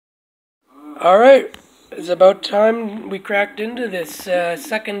Alright, it's about time we cracked into this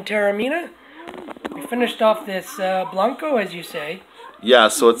second Teremana. We finished off this Blanco, as you say. Yeah,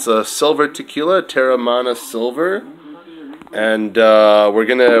 so it's a silver tequila, Teremana Silver. And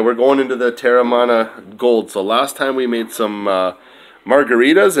we're going into the Teremana Gold. So last time we made some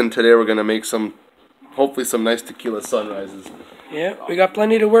margaritas, and today we're gonna make some, hopefully some nice Tequila Sunrises. Yeah, we got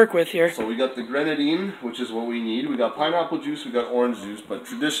plenty to work with here. So we got the grenadine, which is what we need. We got pineapple juice, we got orange juice, but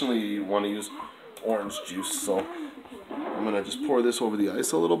traditionally you want to use orange juice. So I'm gonna just pour this over the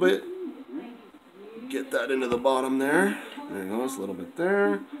ice a little bit. Get that into the bottom there. There it goes, a little bit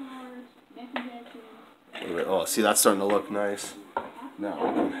there. Oh, see, that's starting to look nice. Now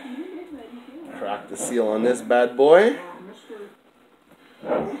we can crack the seal on this bad boy.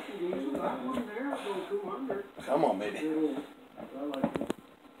 Come on, baby.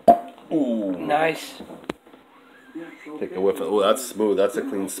 Ooh. Nice. Take a whiff of, oh, that's smooth. That's a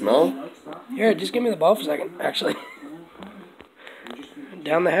clean smell. Here, just give me the ball for a second, actually.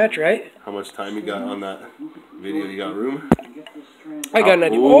 Down the hatch, right? How much time you got on that video? You got room? I got an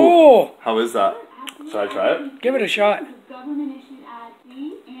idea. Oh! How is that? Should I try it? Give it a shot.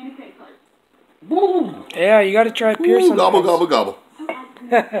 Yeah, you got to try Pierce. Gobble, gobble, gobble.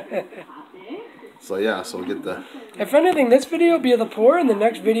 So yeah, so we'll get the... If anything, this video will be the pour, and the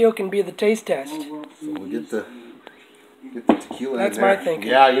next video can be the taste test. So we'll get the tequila. That's in there. my thinking.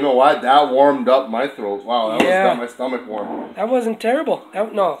 Yeah, you know what? That warmed up my throat. Wow, that got my stomach warm. That wasn't terrible.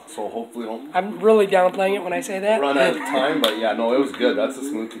 No. So hopefully... I'm really downplaying it when I say that. Run out of time, but yeah, no, it was good. That's a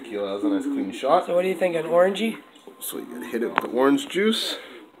smooth tequila. That was a nice clean shot. So what do you think, an orangey? So you gotta hit it with the orange juice.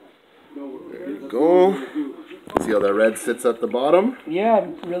 There you go. See how the red sits at the bottom? Yeah,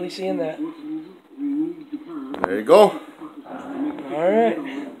 I'm really seeing that. There you go.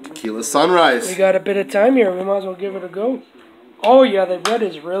 Alright. Tequila Sunrise. We got a bit of time here. We might as well give it a go. Oh yeah, the red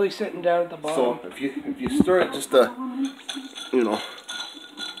is really sitting down at the bottom. So if you stir it just you know,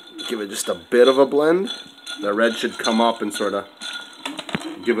 give it just a bit of a blend, the red should come up and sort of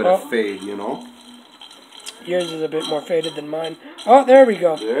give it a fade, you know. Yours is a bit more faded than mine. Oh, there we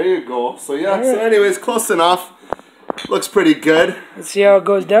go. There you go. So yeah, so anyways, close enough. Looks pretty good. Let's see how it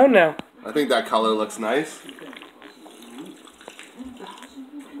goes down now. I think that color looks nice.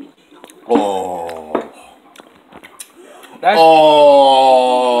 Oh.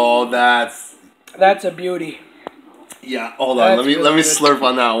 That's a beauty. Yeah, hold on. Let me slurp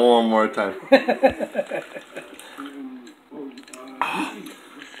on that one more time.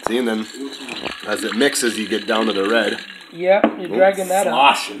 See, and then as it mixes, you get down to the red. Yeah, you're dragging that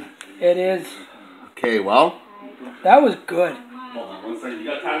sloshing. up. It is. Okay, well. That was good. Hold on one second. You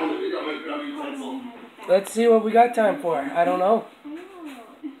got time on the video? I'm going to grab a utensil. Let's see what we got time for. I don't know.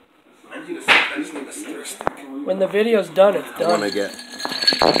 I just need a stir stick. When the video's done, it's done. I want to get...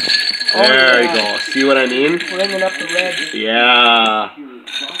 There you go. See what I mean? Bringing up the red. Yeah.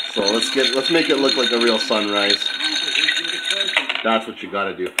 So let's make it look like a real sunrise. That's what you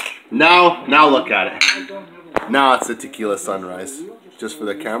gotta do. Now look at it. Now it's a Tequila Sunrise. Just for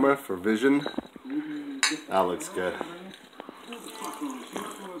the camera, for vision. That looks good.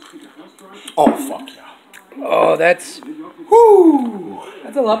 Oh fuck yeah. Oh, that's... Whoo!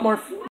 That's a lot more...